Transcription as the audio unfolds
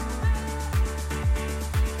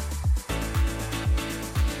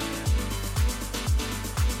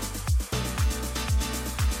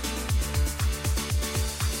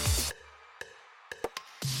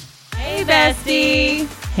Hey, bestie.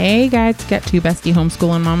 Hey guys, Get To Bestie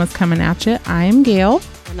Homeschooling Mamas coming at you. I'm Gail.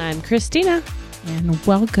 And I'm Christina. And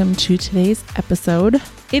welcome to today's episode.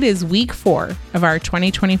 It is week 4 of our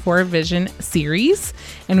 2024 Vision series.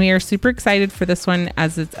 And we are super excited for this one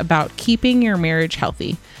as it's about keeping your marriage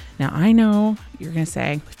healthy. Now, I know you're going to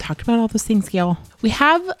say, we've talked about all those things, Gail. We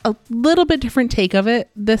have a little bit different take of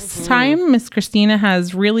it this time. Miss Christina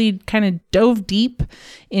has really kind of dove deep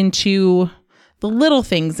into the little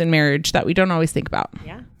things in marriage that we don't always think about.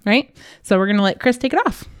 Yeah. Right? So we're going to let Chris take it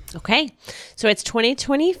off. Okay. So it's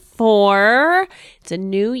 2024. It's a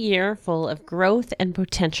new year full of growth and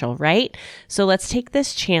potential, right? So let's take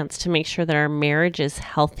this chance to make sure that our marriage is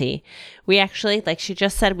healthy. We actually, like she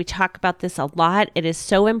just said, we talk about this a lot. It is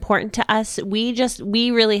so important to us.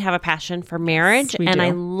 We really have a passion for marriage. Yes, and I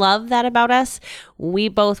love that about us.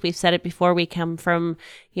 We've said it before, we come from,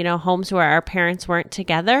 homes where our parents weren't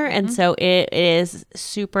together. And so it is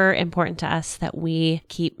super important to us that we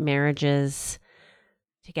keep marriages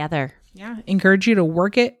together. Yeah. Encourage you to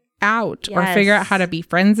work it out or Yes. figure out how to be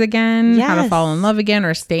friends again, how to Yes. fall in love again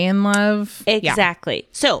or stay in love. Exactly.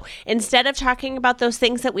 So instead of talking about those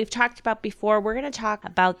things that we've talked about before, we're going to talk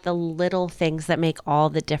about the little things that make all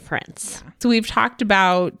the difference. So we've talked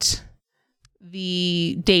about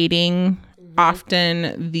the dating,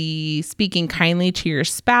 often the speaking kindly to your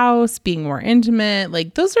spouse, being more intimate.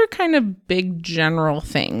 Like those are kind of big general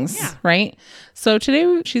things, right? So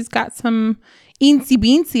today she's got some eensy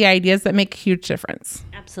beensy ideas that make a huge difference.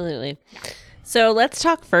 Absolutely. So let's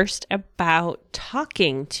talk first about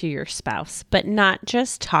talking to your spouse, but not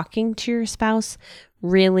just talking to your spouse,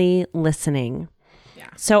 really listening. Yeah.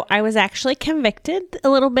 So I was actually convicted a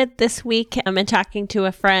little bit this week. And talking to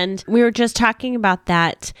a friend. We were just talking about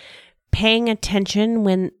that, paying attention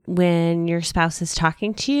when your spouse is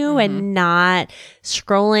talking to you and not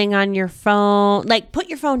scrolling on your phone. Like put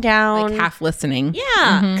your phone down. Like half listening.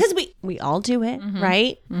 Yeah, because we all do it,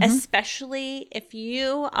 right? Especially if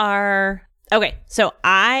you are... Okay, so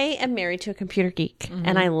I am married to a computer geek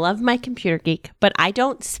and I love my computer geek, but I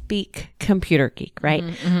don't speak computer geek, right?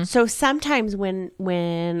 So sometimes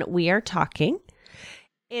when we are talking,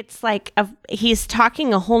 it's like he's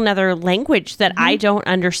talking a whole nother language that I don't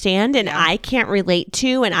understand and I can't relate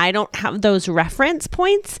to, and I don't have those reference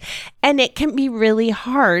points. And it can be really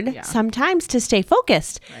hard sometimes to stay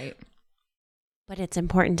focused. Right. But it's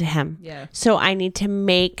important to him. Yeah. So I need to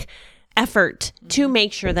make effort to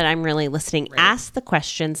make sure that I'm really listening. Right. Ask the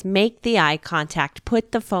questions, make the eye contact,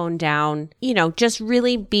 put the phone down, just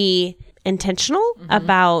really be intentional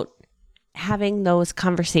about having those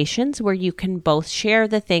conversations where you can both share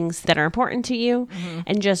the things that are important to you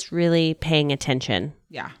and just really paying attention.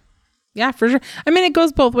 Yeah. Yeah, for sure. I mean, it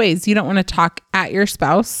goes both ways. You don't want to talk at your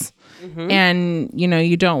spouse and,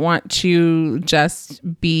 you don't want to just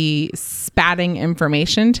be spatting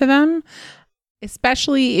information to them,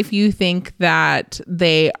 especially if you think that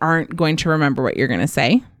they aren't going to remember what you're going to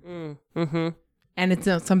say. And it's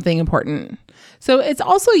not something important. So it's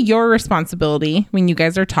also your responsibility when you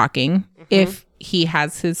guys are talking, if he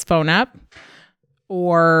has his phone up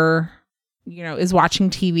or, is watching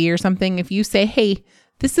TV or something. If you say, hey,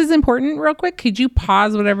 this is important real quick, could you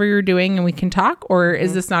pause whatever you're doing and we can talk? Or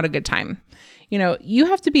is this not a good time? You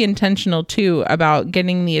have to be intentional too about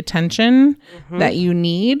getting the attention that you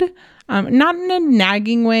need. Not in a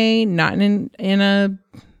nagging way, not in a,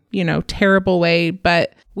 terrible way,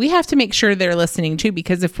 but we have to make sure they're listening too,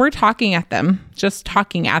 because if we're talking at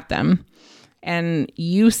them, and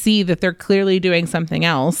you see that they're clearly doing something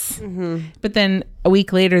else, but then a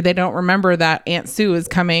week later, they don't remember that Aunt Sue is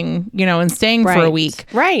coming, and staying for a week.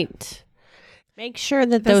 Right. Make sure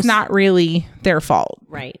that that's not really their fault.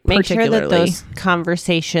 Right. Make sure that those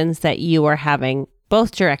conversations that you are having,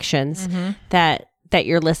 both directions, that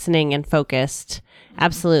you're listening and focused.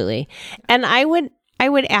 Absolutely. And I would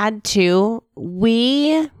add too,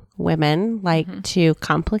 we women like to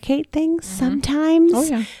complicate things sometimes. Oh,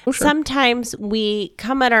 yeah. Oh, sure. Sometimes we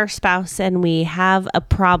come at our spouse and we have a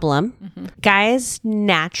problem. Guys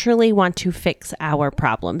naturally want to fix our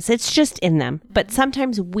problems. It's just in them. But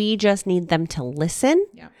sometimes we just need them to listen.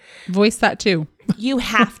 Yeah. Voice that too. You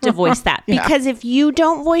have to voice that because if you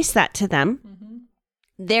don't voice that to them,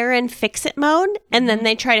 they're in fix it mode and then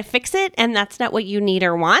they try to fix it and that's not what you need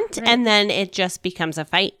or want. Right. And then it just becomes a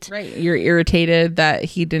fight. Right. You're irritated that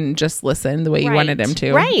he didn't just listen the way you wanted him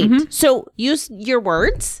to. Right. So use your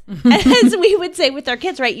words, as we would say with our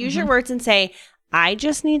kids, right? Use your words and say, I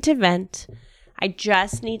just need to vent. I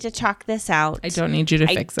just need to talk this out. I don't need you to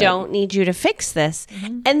fix it. I don't need you to fix this.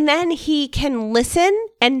 And then he can listen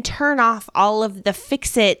and turn off all of the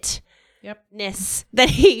fix it that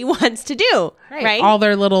he wants to do. Right. All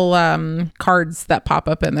their little cards that pop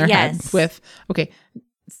up in their head with, okay,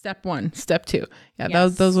 step 1, step 2. Yeah,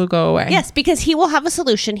 those will go away. Yes, because he will have a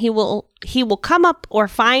solution. He will come up or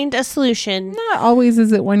find a solution. Not always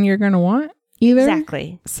is it one you're going to want either.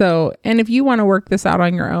 Exactly. So, and if you want to work this out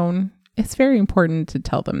on your own, it's very important to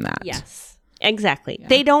tell them that. Yes, exactly. Yeah.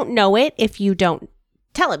 They don't know it if you don't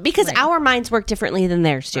tell it, because our minds work differently than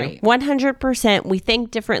theirs do. 100%. We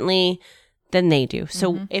think differently than they do.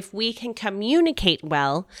 So if we can communicate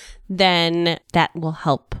well, then that will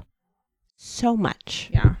help so much.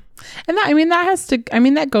 Yeah. And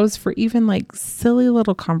that goes for even like silly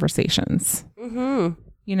little conversations. You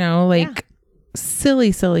know, like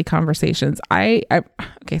silly conversations. Okay.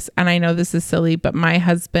 And I know this is silly, but my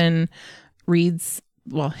husband reads,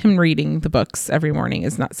 him reading the books every morning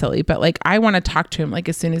is not silly, but like I want to talk to him like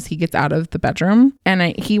as soon as he gets out of the bedroom, and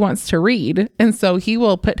he wants to read. And so he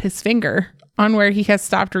will put his finger on where he has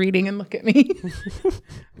stopped reading and look at me.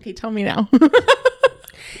 Okay, tell me now.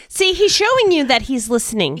 See, he's showing you that he's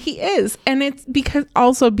listening. He is. And it's because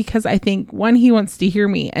I think, 1, he wants to hear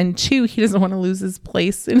me, and 2, he doesn't want to lose his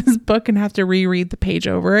place in his book and have to reread the page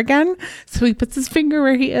over again. So he puts his finger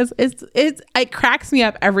where he is. It cracks me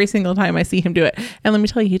up every single time I see him do it. And let me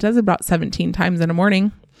tell you, he does it about 17 times in a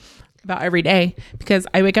morning, about every day, because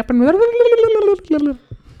I wake up and I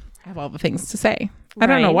have all the things to say. I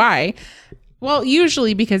don't know why. Well,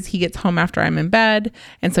 usually because he gets home after I'm in bed,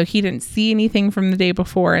 and so he didn't see anything from the day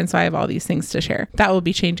before, and so I have all these things to share. That will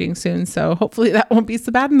be changing soon, so hopefully that won't be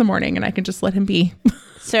so bad in the morning, and I can just let him be.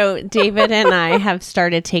 So David and I have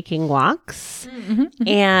started taking walks,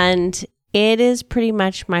 and it is pretty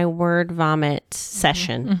much my word vomit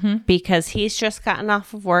session, because he's just gotten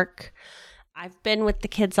off of work. I've been with the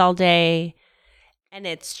kids all day. And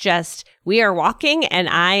it's just, we are walking and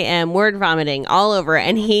I am word vomiting all over,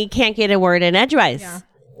 and he can't get a word in edgewise. Yeah.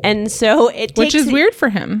 And so which is weird for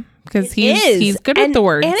him, because he's good with the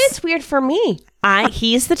words. And it's weird for me.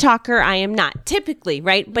 He's the talker. I am not typically,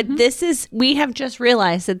 right? But we have just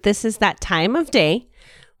realized that this is that time of day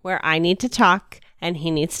where I need to talk and he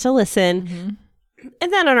needs to listen.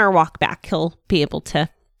 And then on our walk back, he'll be able to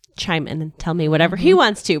chime in and tell me whatever he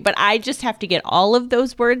wants to. But I just have to get all of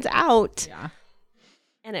those words out. Yeah.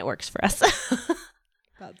 And it works for us.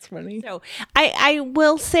 That's funny. So I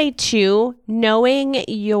will say too, knowing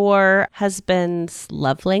your husband's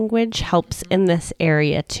love language helps in this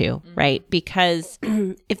area too, right? Because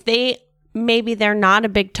if maybe they're not a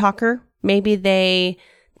big talker, maybe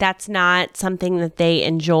that's not something that they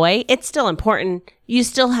enjoy. It's still important. You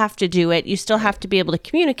still have to do it. You still have to be able to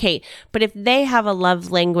communicate. But if they have a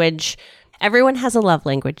love language, everyone has a love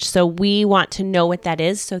language. So we want to know what that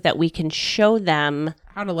is so that we can show them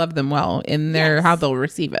how to love them well in their how they'll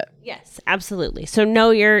receive it. Yes, absolutely. So know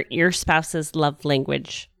your spouse's love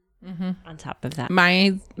language on top of that.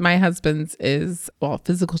 My husband's is,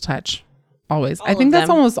 physical touch. Always. I think that's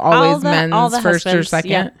almost always men's first or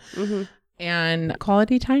second. Yeah. And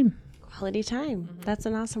quality time. Quality time. That's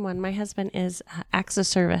an awesome one. My husband is acts of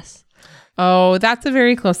service. Oh, that's a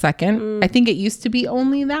very close second. I think it used to be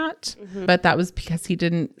only that, but that was because he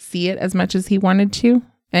didn't see it as much as he wanted to.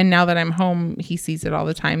 And now that I'm home, he sees it all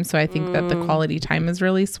the time. So I think that the quality time has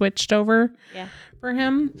really switched over for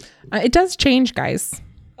him. It does change, guys.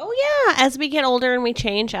 Oh, yeah. As we get older and we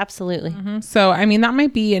change. Absolutely. So, I mean, that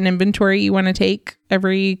might be an inventory you want to take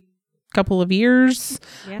every couple of years.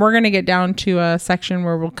 Yeah. We're going to get down to a section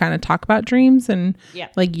where we'll kind of talk about dreams and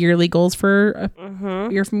like yearly goals for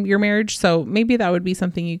your marriage. So maybe that would be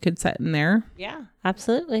something you could set in there. Yeah,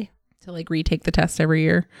 absolutely. To like retake the test every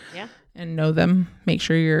year. Yeah. And know them. Make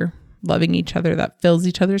sure you're loving each other. That fills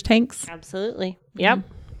each other's tanks. Absolutely. Yep.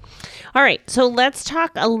 All right. So let's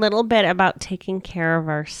talk a little bit about taking care of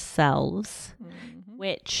ourselves,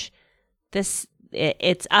 which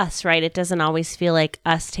it's us, right? It doesn't always feel like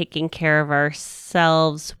us taking care of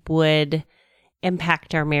ourselves would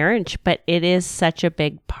impact our marriage, but it is such a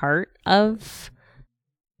big part of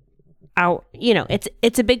our,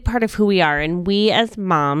 it's a big part of who we are. And we as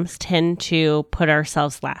moms tend to put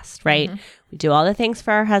ourselves last, right? We do all the things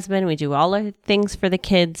for our husband. We do all the things for the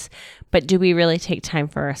kids, but do we really take time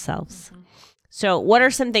for ourselves? So what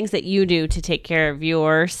are some things that you do to take care of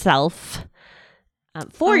yourself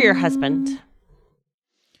for your husband?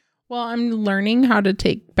 Well, I'm learning how to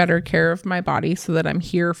take better care of my body so that I'm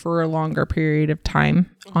here for a longer period of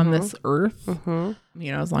time on this earth,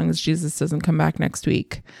 as long as Jesus doesn't come back next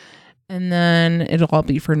week. And then it'll all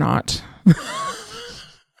be for naught.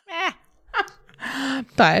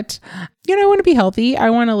 But, I want to be healthy. I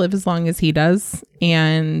want to live as long as he does.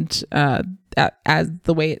 And as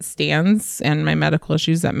the way it stands, and my medical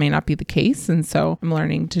issues, that may not be the case. And so I'm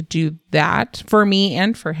learning to do that for me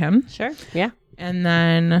and for him. Sure. Yeah. And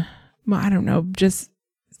then, well, I don't know, just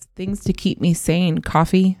things to keep me sane.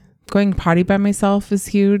 Coffee, going potty by myself is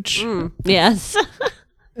huge. Yes.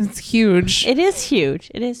 It's huge. It is huge.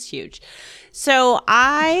 It is huge. So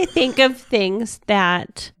I think of things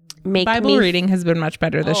that make Bible reading has been much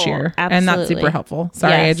better this year. Absolutely. And that's super helpful.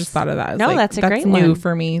 Sorry, Yes. I just thought of that. No, that's a great new one.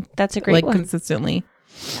 for me. That's a great one. Consistently.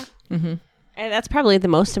 And that's probably the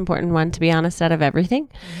most important one, to be honest, out of everything.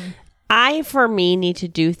 I, for me, need to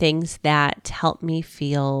do things that help me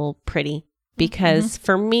feel pretty. Because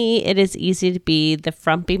for me, it is easy to be the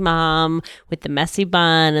frumpy mom with the messy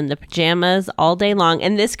bun and the pajamas all day long.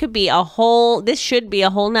 And this should be a whole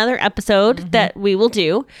nother episode that we will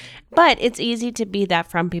do. But it's easy to be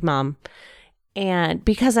that frumpy mom. And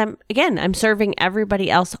because I'm serving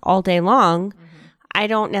everybody else all day long, I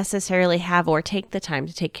don't necessarily have or take the time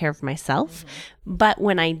to take care of myself. But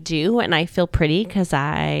when I do, and I feel pretty because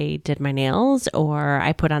I did my nails, or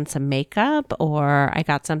I put on some makeup, or I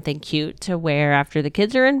got something cute to wear after the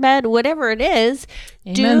kids are in bed, whatever it is,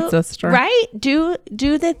 Amen, sister. Right? Do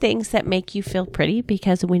the things that make you feel pretty,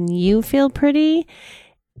 because when you feel pretty,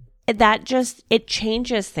 that just, it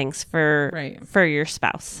changes things for your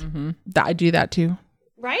spouse. I do that too.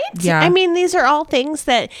 Right? Yeah. I mean, these are all things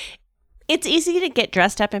that it's easy to get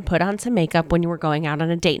dressed up and put on some makeup when you were going out on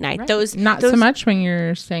a date night. Right. Not so much when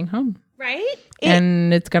you're staying home. Right?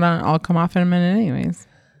 And it's going to all come off in a minute anyways.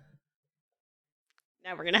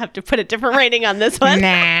 Now we're going to have to put a different rating on this one.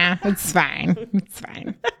 Nah, it's fine. It's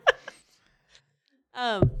fine.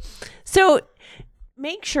 So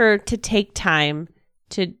make sure to take time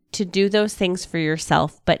to do those things for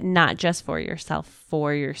yourself, but not just for yourself,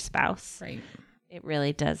 for your spouse. Right. It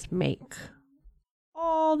really does make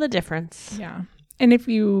all the difference. Yeah. And if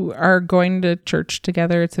you are going to church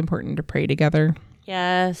together, it's important to pray together.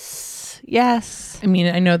 Yes. Yes. I mean,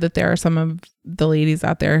 I know that there are some of the ladies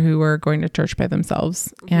out there who are going to church by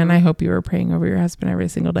themselves. And I hope you are praying over your husband every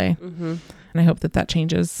single day. And I hope that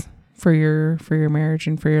changes for your marriage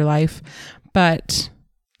and for your life. But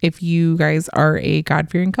if you guys are a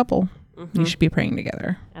God-fearing couple, you should be praying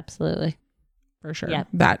together. Absolutely. For sure. Yep.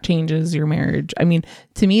 That changes your marriage. I mean,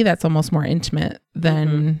 to me, that's almost more intimate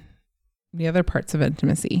than the other parts of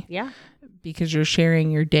intimacy. Yeah. Because you're sharing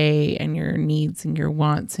your day and your needs and your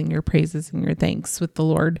wants and your praises and your thanks with the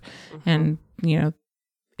Lord. And,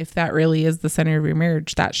 if that really is the center of your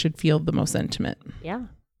marriage, that should feel the most intimate. Yeah.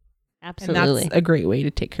 Absolutely. And that's a great way to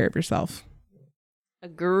take care of yourself.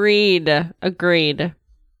 Agreed. That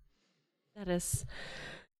is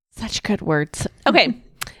such good words. Okay.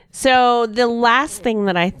 So the last thing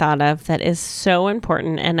that I thought of that is so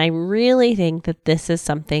important, and I really think that this is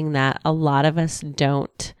something that a lot of us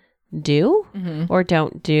don't do or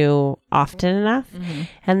don't do often enough.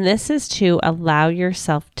 And this is to allow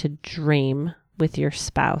yourself to dream with your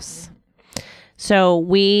spouse. So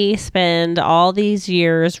we spend all these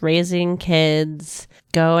years raising kids,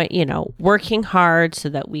 working hard so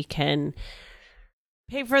that we can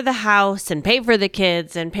pay for the house and pay for the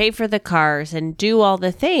kids and pay for the cars and do all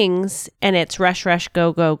the things. And it's rush, rush,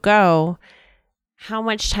 go, go, go. How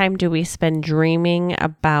much time do we spend dreaming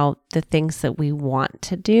about the things that we want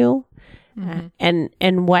to do?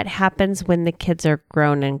 And what happens when the kids are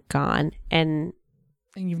grown and gone? And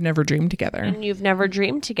you've never dreamed together.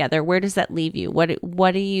 Where does that leave you?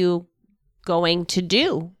 What are you going to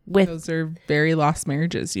do with those? Are very lost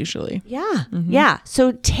marriages usually. Yeah.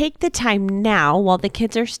 So take the time now, while the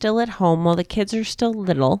kids are still at home, while the kids are still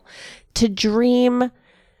little, to dream.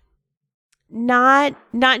 Not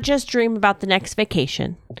just dream about the next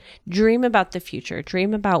vacation. Dream about the future.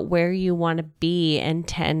 Dream about where you want to be in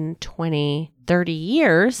 10, 20, 30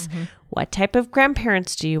 years. What type of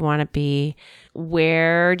grandparents do you want to be?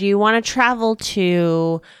 Where do you want to travel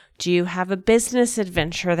to? Do you have a business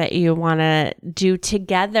adventure that you want to do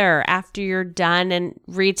together after you're done and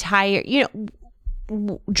retire?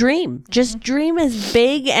 Dream. Just dream as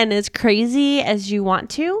big and as crazy as you want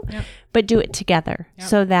to, but do it together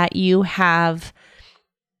so that you have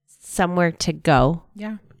somewhere to go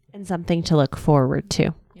and something to look forward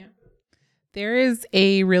to. There is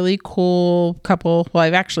a really cool couple. Well,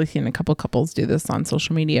 I've actually seen a couple couples do this on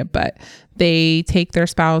social media, but they take their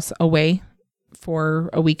spouse away for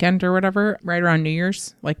a weekend or whatever, right around New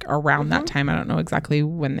Year's, like around that time. I don't know exactly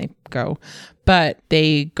when they go, but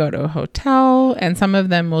they go to a hotel, and some of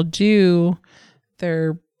them will do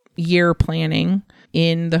their year planning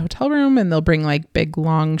in the hotel room, and they'll bring like big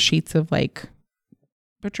long sheets of like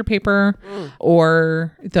butcher paper,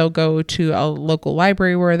 or they'll go to a local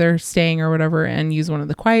library where they're staying or whatever and use one of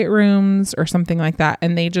the quiet rooms or something like that.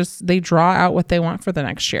 And they draw out what they want for the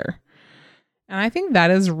next year. And I think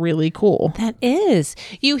that is really cool. That is.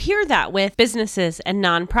 You hear that with businesses and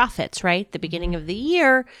nonprofits, right? The beginning of the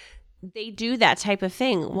year, they do that type of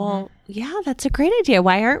thing. Well, yeah, that's a great idea.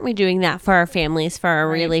 Why aren't we doing that for our families, for our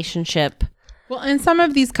relationship? Well, and some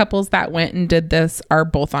of these couples that went and did this are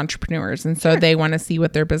both entrepreneurs. And so they want to see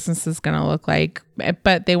what their business is going to look like,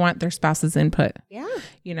 but they want their spouse's input. Yeah.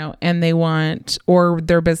 You know, and they want, or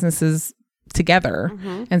their businesses together.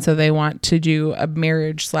 And so they want to do a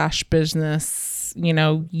marriage/business, you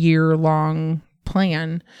know, year-long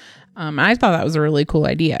plan. I thought that was a really cool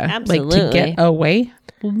idea. Absolutely. Like to get away.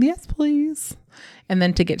 Yes, please. And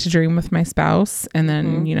then to get to dream with my spouse and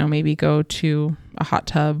then, you know, maybe go to a hot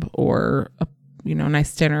tub or a, you know,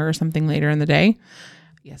 nice dinner or something later in the day.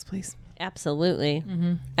 Yes, please. Absolutely.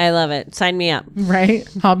 I love it. Sign me up. Right.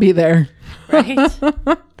 I'll be there. Right.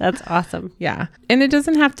 That's awesome. Yeah. And it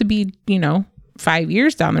doesn't have to be, you know, 5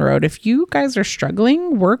 years down the road. If you guys are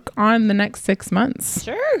struggling, work on the next 6 months.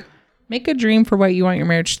 Sure. Make a dream for what you want your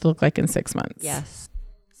marriage to look like in 6 months. Yes.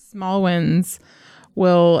 Small wins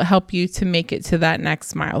will help you to make it to that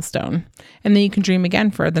next milestone. And then you can dream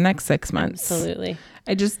again for the next 6 months. Absolutely.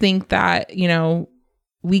 I just think that, you know,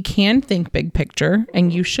 we can think big picture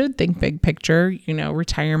and you should think big picture, you know,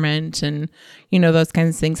 retirement and, you know, those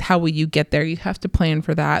kinds of things. How will you get there? You have to plan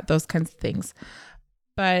for that, those kinds of things.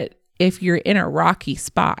 But if you're in a rocky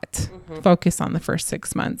spot, focus on the first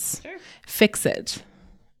 6 months, fix it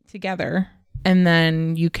together. And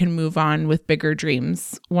then you can move on with bigger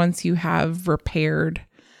dreams once you have repaired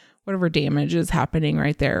whatever damage is happening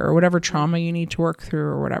right there or whatever trauma you need to work through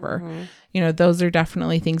or whatever. You know, those are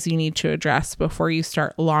definitely things you need to address before you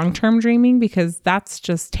start long-term dreaming, because that's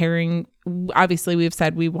just tearing. Obviously, we've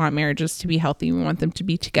said we want marriages to be healthy. We want them to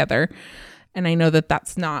be together. And I know that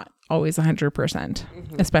that's not always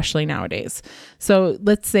 100%, especially nowadays. So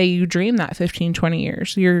let's say you dream that 15, 20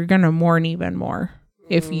 years, you're going to mourn even more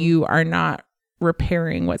if you are not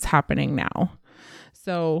repairing what's happening now.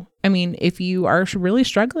 So, I mean, if you are really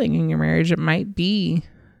struggling in your marriage, it might be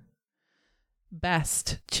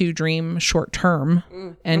best to dream short term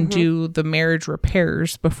and do the marriage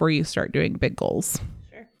repairs before you start doing big goals.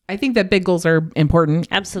 Sure. I think that big goals are important.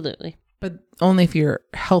 Absolutely. But only if you're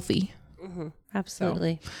healthy.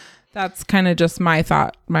 Absolutely. So that's kind of just my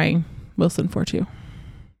thought, my Wilson Fortune.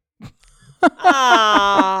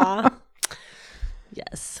 Ah.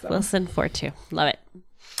 Yes, so. Wilson Fortune. Love it.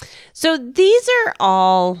 So these are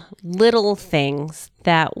all little things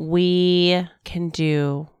that we can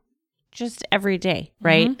do just every day,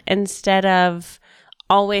 right? Instead of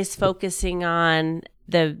always focusing on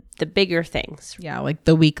the bigger things. Yeah, like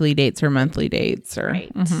the weekly dates or monthly dates or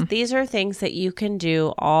right. These are things that you can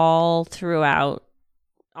do all throughout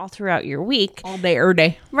your week. All day or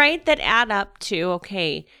day. Right? That add up to,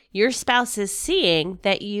 okay, your spouse is seeing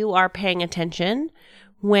that you are paying attention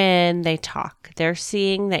when they talk. They're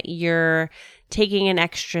seeing that you're taking an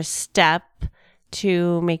extra step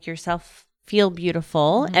to make yourself feel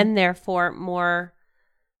beautiful and therefore more,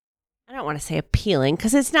 I don't want to say appealing,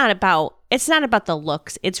 because it's not about the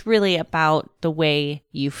looks. It's really about the way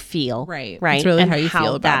you feel. Right. It's really and how you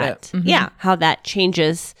feel about it. Yeah. How that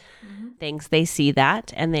changes things. They see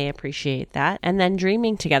that and they appreciate that. And then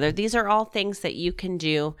dreaming together. These are all things that you can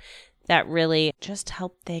do that really just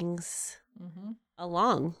help things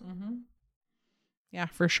along. Yeah,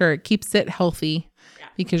 for sure. It keeps it healthy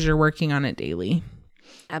because you're working on it daily.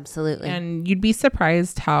 Absolutely. And you'd be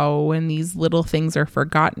surprised how when these little things are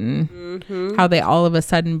forgotten, how they all of a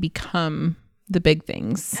sudden become the big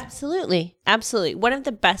things. Absolutely. Absolutely. One of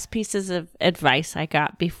the best pieces of advice I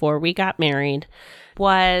got before we got married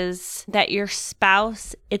was that your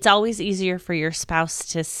spouse, it's always easier for your spouse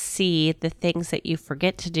to see the things that you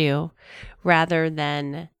forget to do rather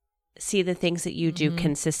than see the things that you do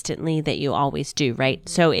consistently that you always do, right?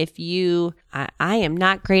 So if I am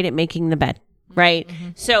not great at making the bed, right?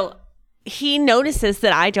 So he notices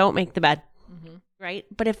that I don't make the bed, right?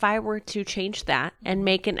 But if I were to change that and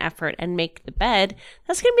make an effort and make the bed,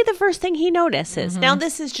 that's going to be the first thing he notices. Now,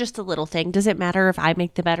 this is just a little thing. Does it matter if I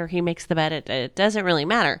make the bed or he makes the bed? It doesn't really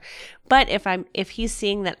matter. But if he's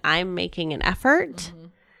seeing that I'm making an effort,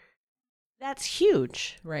 that's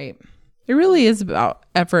huge. Right. It really is about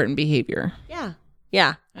effort and behavior. Yeah.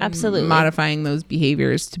 Yeah, absolutely. And modifying those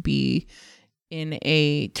behaviors to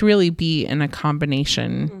really be in a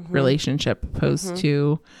combination relationship opposed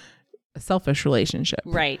to a selfish relationship.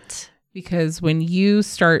 Right. Because when you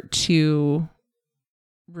start to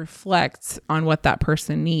reflect on what that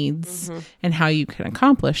person needs and how you can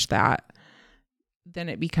accomplish that, then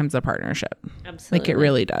it becomes a partnership. Absolutely. Like it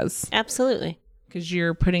really does. Absolutely. Because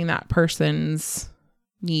you're putting that person's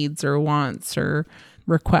needs or wants or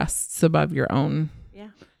requests above your own. Yeah.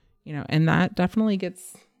 You know, and that definitely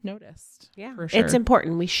gets noticed. Yeah. For sure. It's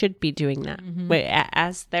important. We should be doing that.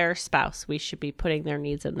 As their spouse, we should be putting their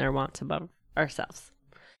needs and their wants above ourselves.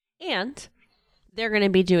 And they're going to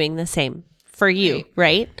be doing the same for you,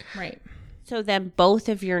 right? Right. So then both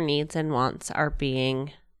of your needs and wants are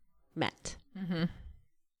being met. Mm-hmm.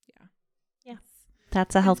 Yeah.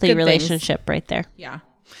 That's a healthy relationship right there. Yeah.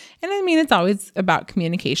 And I mean, it's always about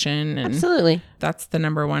communication. And Absolutely. that's the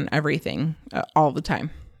number one everything all the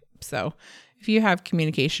time. So if you have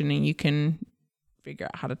communication and you can figure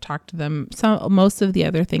out how to talk to them, most of the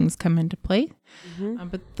other things come into play.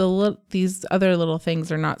 But these other little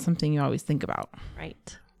things are not something you always think about.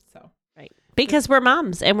 Right. So right. Because we're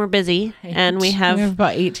moms and we're busy and we have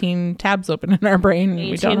about 18 tabs open in our brain.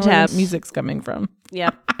 And we don't know where the music's coming from.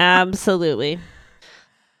 Yep. Absolutely.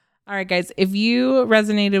 All right, guys, if you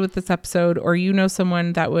resonated with this episode or you know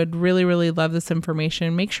someone that would really, really love this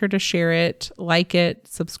information, make sure to share it, like it,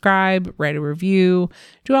 subscribe, write a review,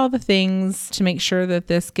 do all the things to make sure that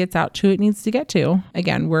this gets out to it needs to get to.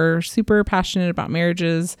 Again, we're super passionate about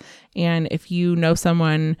marriages. And if you know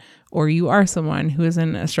someone or you are someone who is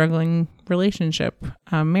in a struggling relationship,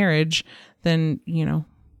 marriage, then, you know,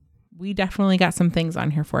 we definitely got some things on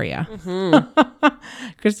here for you.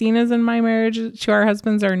 Christina's and my marriage to our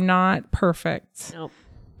husbands are not perfect. Nope.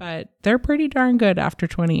 But they're pretty darn good after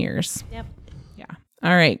 20 years. Yep. Yeah.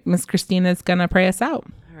 All right. Miss Christina's going to pray us out.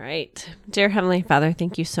 All right. Dear Heavenly Father,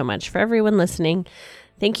 thank you so much for everyone listening.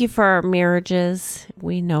 Thank you for our marriages.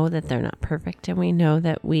 We know that they're not perfect and we know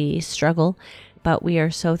that we struggle, but we are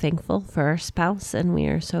so thankful for our spouse and we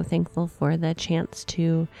are so thankful for the chance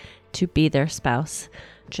to be their spouse.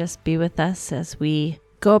 Just be with us as we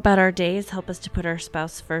go about our days. Help us to put our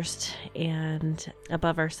spouse first and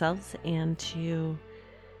above ourselves and to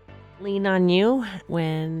lean on you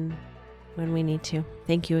when we need to.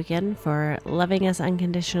 Thank you again for loving us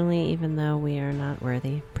unconditionally, even though we are not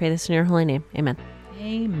worthy. Pray this in your holy name. Amen.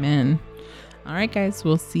 Amen. All right, guys.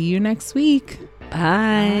 We'll see you next week. Bye.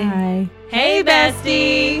 Bye. Hey,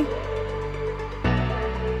 bestie.